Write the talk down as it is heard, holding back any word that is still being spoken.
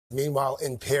Meanwhile,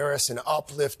 in Paris, an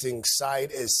uplifting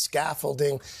sight as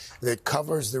scaffolding that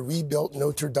covers the rebuilt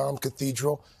Notre Dame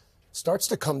Cathedral starts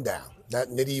to come down.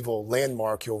 That medieval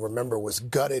landmark, you'll remember, was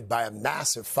gutted by a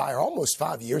massive fire almost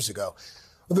 5 years ago.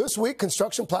 This week,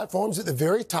 construction platforms at the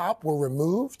very top were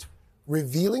removed,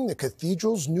 revealing the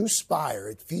cathedral's new spire.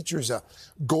 It features a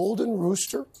golden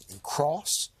rooster and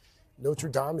cross. Notre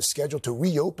Dame is scheduled to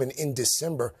reopen in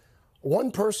December.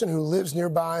 One person who lives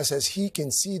nearby says he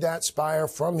can see that spire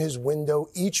from his window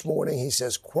each morning. He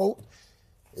says, quote,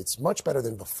 "It's much better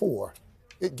than before.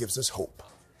 It gives us hope."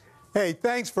 Hey,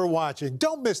 thanks for watching.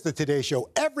 Don't miss the Today Show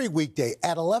every weekday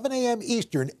at 11 a.m.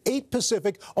 Eastern, 8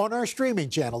 Pacific on our streaming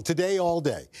channel, Today All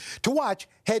Day. To watch,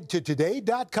 head to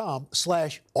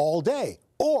today.com/allday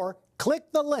or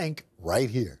click the link right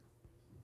here.